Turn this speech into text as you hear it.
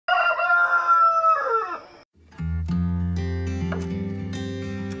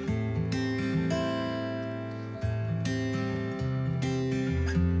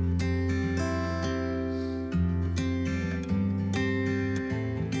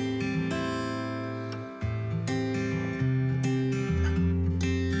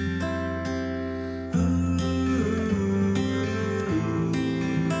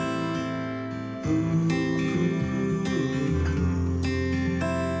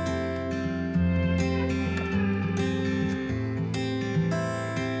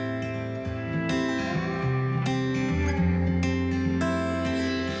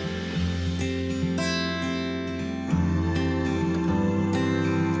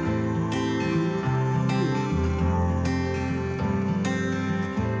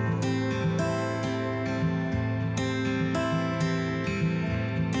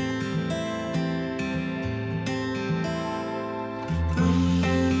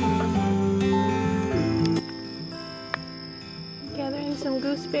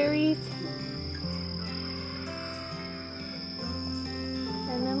gooseberries.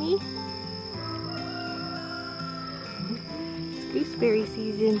 And Mommy? It's gooseberry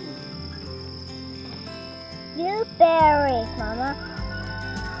season. Blueberries, Mama.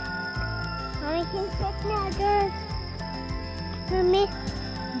 Mommy can pick another. Mommy.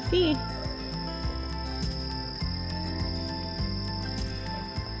 Let's see.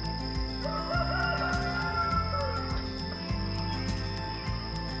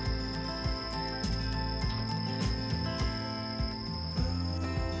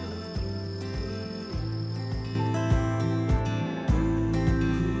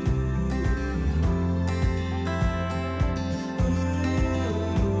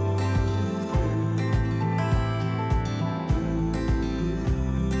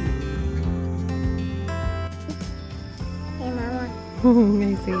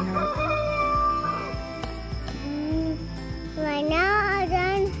 I see how. Right now I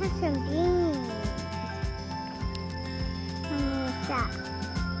don't have some beans. What's that?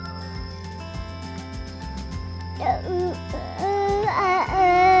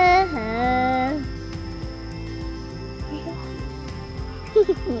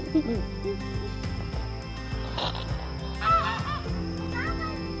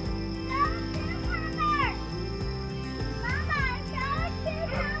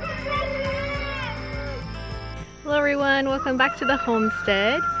 Hello everyone, welcome back to the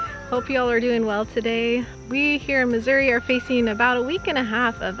homestead. Hope you all are doing well today. We here in Missouri are facing about a week and a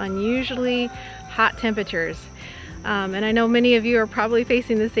half of unusually hot temperatures. And I know many of you are probably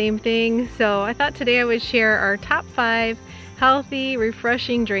facing the same thing, so I thought today I would share our top 5 healthy,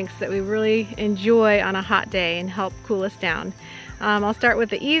 refreshing drinks that we really enjoy on a hot day and help cool us down. I'll start with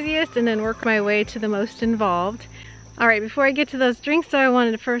the easiest and then work my way to the most involved. Alright, before I get to those drinks though, I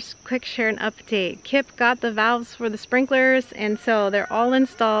wanted to first quick share an update. Kip got the valves for the sprinklers, and so they're all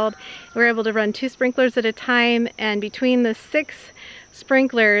installed. We're able to run 2 sprinklers at a time, and between the 6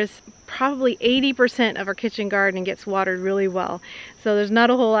 sprinklers, probably 80% of our kitchen garden gets watered really well. So there's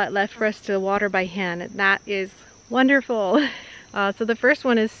not a whole lot left for us to water by hand, and that is wonderful. So the first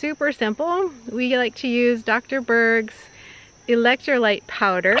one is super simple. We like to use Dr. Berg's electrolyte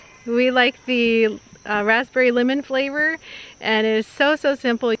powder. We like the raspberry lemon flavor, and it is so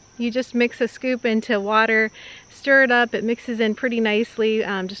simple. You just mix a scoop into water, stir it up, it mixes in pretty nicely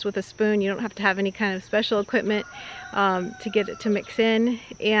just with a spoon. You don't have to have any kind of special equipment to get it to mix in,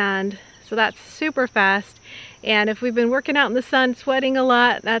 and so that's super fast. And if we've been working out in the sun, sweating a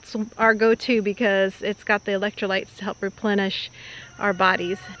lot, that's our go-to because it's got the electrolytes to help replenish our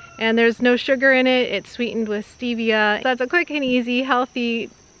bodies. And there's no sugar in it, it's sweetened with stevia. So that's a quick and easy, healthy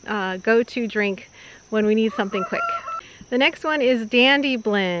go-to drink when we need something quick. The next one is Dandy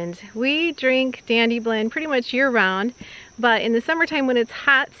Blend. We drink Dandy Blend pretty much year-round, but in the summertime when it's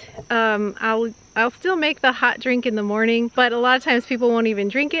hot, I'll still make the hot drink in the morning, but a lot of times people won't even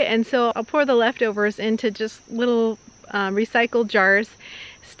drink it, and so I'll pour the leftovers into just little recycled jars,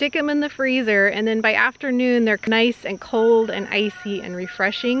 stick them in the freezer, and then by afternoon they're nice and cold and icy and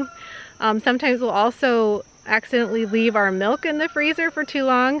refreshing. Sometimes we'll also accidentally leave our milk in the freezer for too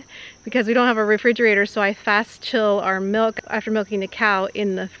long because we don't have a refrigerator, so I fast chill our milk after milking the cow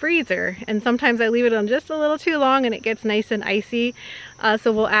in the freezer, and sometimes I leave it on just a little too long and it gets nice and icy.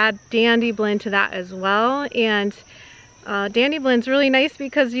 So we'll add Dandy Blend to that as well. And Dandy Blend's really nice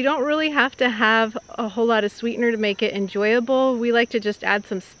because you don't really have to have a whole lot of sweetener to make it enjoyable. We like to just add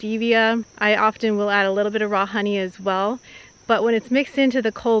some stevia. I often will add a little bit of raw honey as well. But when it's mixed into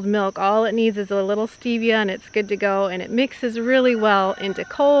the cold milk, all it needs is a little stevia and it's good to go, and it mixes really well into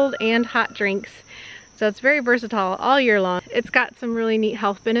cold and hot drinks. So it's very versatile all year long. It's got some really neat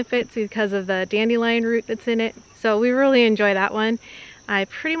health benefits because of the dandelion root that's in it. So we really enjoy that one. I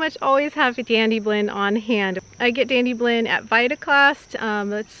pretty much always have a Dandy Blend on hand. I get Dandy Blend at Vitacost.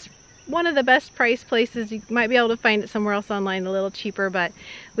 That's one of the best price places. You might be able to find it somewhere else online a little cheaper, but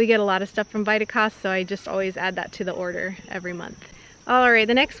we get a lot of stuff from Vitacost, so I just always add that to the order every month. Alright,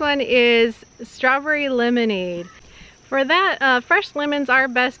 the next one is strawberry lemonade. For that, fresh lemons are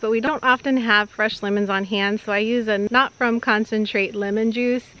best, but we don't often have fresh lemons on hand, so I use a not from concentrate lemon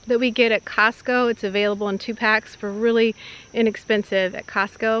juice that we get at Costco. It's available in 2 packs for really inexpensive at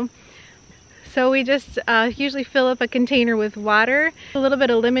Costco. So we just usually fill up a container with water, a little bit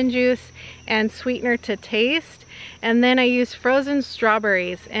of lemon juice, and sweetener to taste. And then I use frozen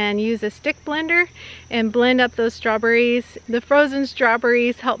strawberries and use a stick blender and blend up those strawberries. The frozen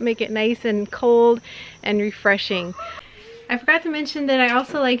strawberries help make it nice and cold and refreshing. I forgot to mention that I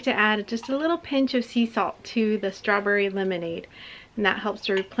also like to add just a little pinch of sea salt to the strawberry lemonade. and that helps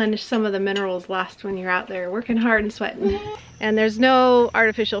to replenish some of the minerals lost when you're out there working hard and sweating. And there's no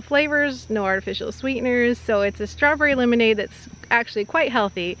artificial flavors, no artificial sweeteners, so it's a strawberry lemonade that's actually quite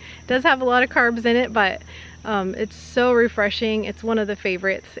healthy. It does have a lot of carbs in it, but it's so refreshing. It's one of the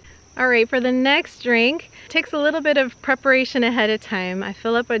favorites. All right, for the next drink, it takes a little bit of preparation ahead of time. I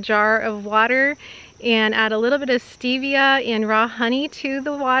fill up a jar of water and add a little bit of stevia and raw honey to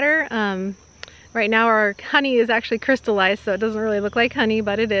the water. Right now our honey is actually crystallized, so it doesn't really look like honey,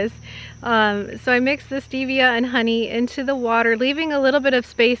 but it is. So I mix the stevia and honey into the water, leaving a little bit of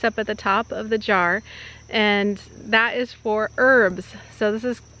space up at the top of the jar, and that is for herbs. So this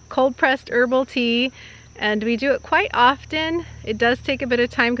is cold pressed herbal tea, and we do it quite often. It does take a bit of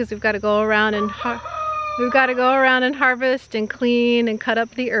time because we've got to go around and harvest and clean and cut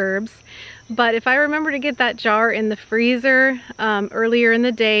up the herbs. But if I remember to get that jar in the freezer earlier in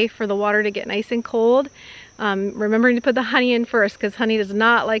the day for the water to get nice and cold, remembering to put the honey in first because honey does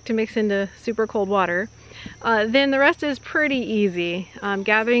not like to mix into super cold water, then the rest is pretty easy.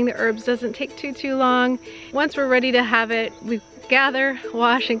 Gathering the herbs doesn't take too long. Once we're ready to have it, we gather,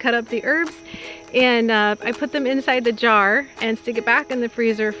 wash, and cut up the herbs, and I put them inside the jar and stick it back in the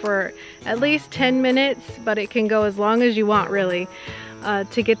freezer for at least 10 minutes, but it can go as long as you want really,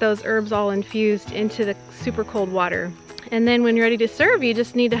 to get those herbs all infused into the super cold water. And then when you're ready to serve, you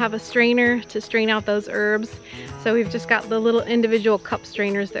just need to have a strainer to strain out those herbs. So we've just got the little individual cup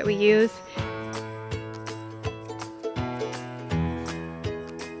strainers that we use.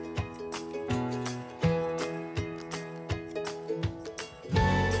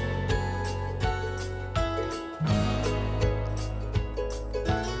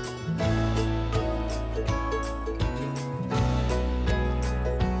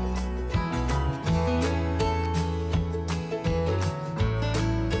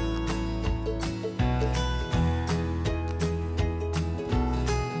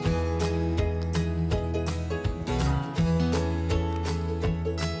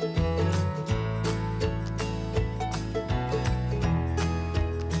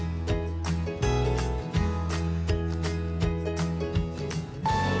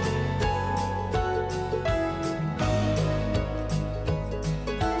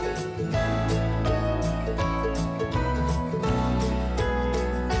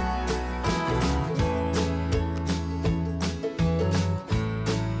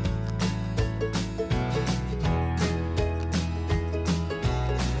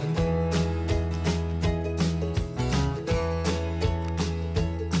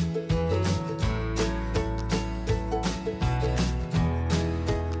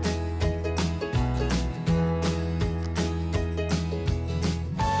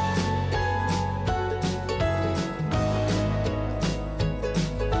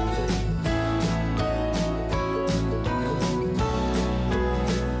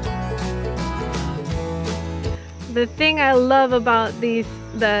 The thing I love about the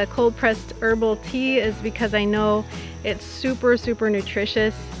cold pressed herbal tea is because I know it's super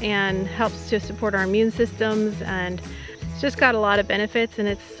nutritious and helps to support our immune systems, and it's just got a lot of benefits, and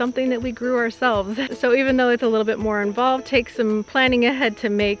it's something that we grew ourselves. So even though it's a little bit more involved, takes some planning ahead to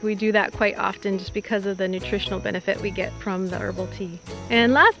make, we do that quite often just because of the nutritional benefit we get from the herbal tea.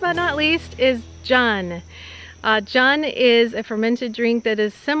 And last but not least is Jun. Jun is a fermented drink that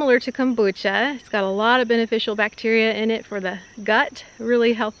is similar to kombucha. It's got a lot of beneficial bacteria in it for the gut,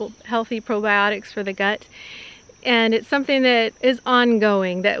 really healthy probiotics for the gut. And it's something that is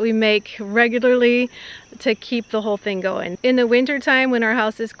ongoing, that we make regularly to keep the whole thing going. In the winter time when our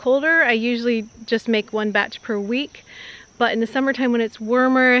house is colder, I usually just make one batch per week. But in the summertime when it's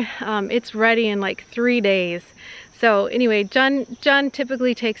warmer, it's ready in like 3 days. So anyway, Jun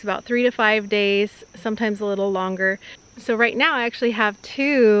typically takes about 3 to 5 days, sometimes a little longer. So right now I actually have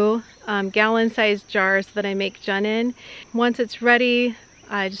 2 gallon-sized jars that I make Jun in. Once it's ready,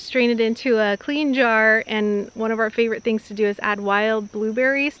 I just strain it into a clean jar, and one of our favorite things to do is add wild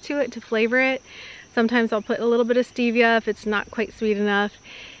blueberries to it to flavor it. Sometimes I'll put a little bit of stevia if it's not quite sweet enough.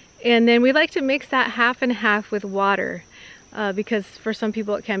 And then we like to mix that half and half with water. Because for some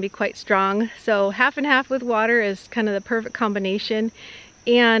people it can be quite strong. So half and half with water is kind of the perfect combination.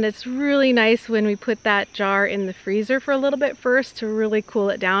 And it's really nice when we put that jar in the freezer for a little bit first to really cool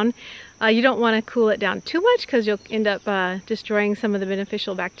it down. You don't want to cool it down too much because you'll end up destroying some of the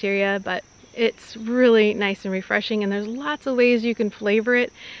beneficial bacteria, but it's really nice and refreshing, and there's lots of ways you can flavor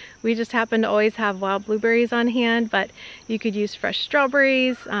it. We just happen to always have wild blueberries on hand, but you could use fresh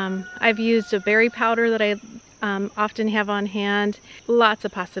strawberries. I've used a berry powder that I often have on hand. Lots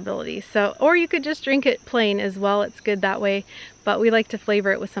of possibilities. So, or you could just drink it plain as well. It's good that way, but we like to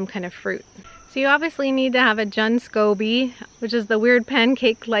flavor it with some kind of fruit. So you obviously need to have a Jun SCOBY, which is the weird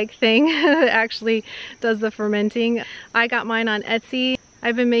pancake-like thing that actually does the fermenting. I got mine on Etsy.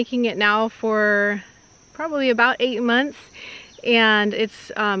 I've been making it now for probably about 8 months, and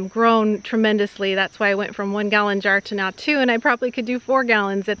it's grown tremendously. That's why I went from 1 gallon jar to now 2, and I probably could do 4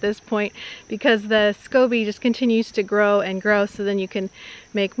 gallons at this point because the SCOBY just continues to grow and grow, so then you can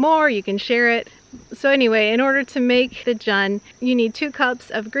make more, you can share it. So anyway, in order to make the Jun, you need 2 cups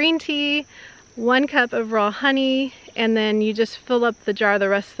of green tea, 1 cup of raw honey, and then you just fill up the jar the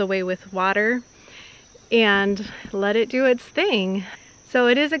rest of the way with water and let it do its thing. So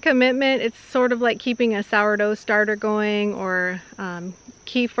it is a commitment. It's sort of like keeping a sourdough starter going, or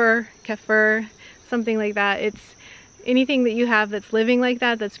kefir, something like that. It's anything that you have that's living like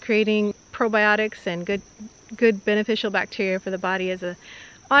that, that's creating probiotics and good beneficial bacteria for the body, is a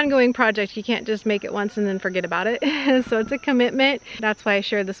ongoing project. You can't just make it once and then forget about it. So it's a commitment. That's why I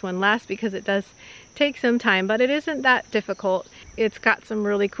shared this one last, because it does take some time, but it isn't that difficult. It's got some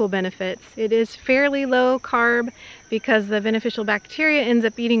really cool benefits. It is fairly low carb because the beneficial bacteria ends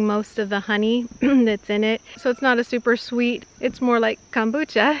up eating most of the honey that's in it. So it's not a super sweet, it's more like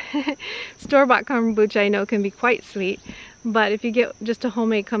kombucha. Store-bought kombucha I know can be quite sweet, but if you get just a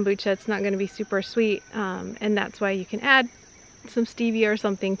homemade kombucha, it's not going to be super sweet, and that's why you can add some stevia or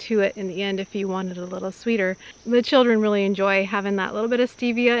something to it in the end if you want it a little sweeter. The children really enjoy having that little bit of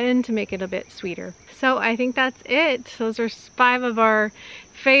stevia in to make it a bit sweeter. So I think that's it. Those are 5 of our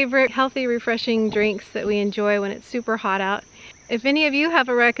favorite healthy, refreshing drinks that we enjoy when it's super hot out. If any of you have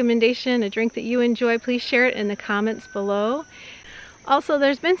a recommendation, a drink that you enjoy, please share it in the comments below. Also,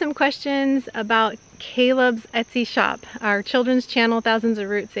 there's been some questions about Caleb's Etsy shop. Our children's channel, Thousands of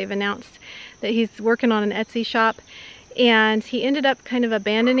Roots, they've announced that he's working on an Etsy shop, and he ended up kind of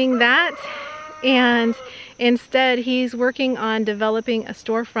abandoning that, and instead he's working on developing a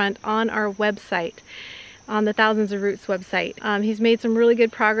storefront on our website, on the Thousands of Roots website. He's made some really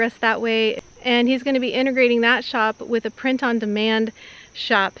good progress that way, and he's going to be integrating that shop with a print-on-demand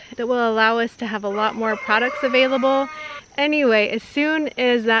shop that will allow us to have a lot more products available. Anyway, as soon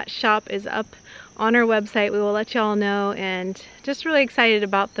as that shop is up on our website, we will let y'all know, and just really excited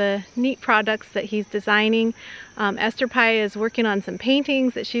about the neat products that he's designing. Esther Pie is working on some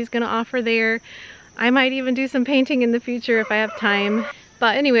paintings that she's going to offer there. I might even do some painting in the future if I have time.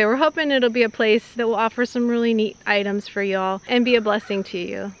 But anyway, we're hoping it'll be a place that will offer some really neat items for y'all and be a blessing to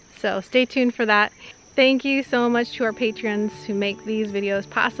you. So stay tuned for that. Thank you so much to our patrons who make these videos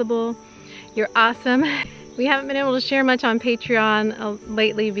possible. You're awesome. We haven't been able to share much on Patreon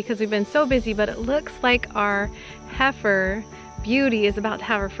lately because we've been so busy, but it looks like our heifer, Beauty, is about to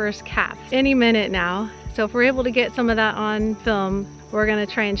have her first calf any minute now. So if we're able to get some of that on film, we're gonna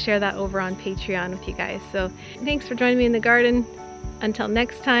try and share that over on Patreon with you guys. So thanks for joining me in the garden. Until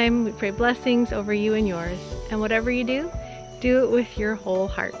next time, we pray blessings over you and yours. And whatever you do, do it with your whole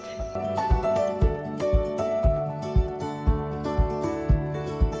heart.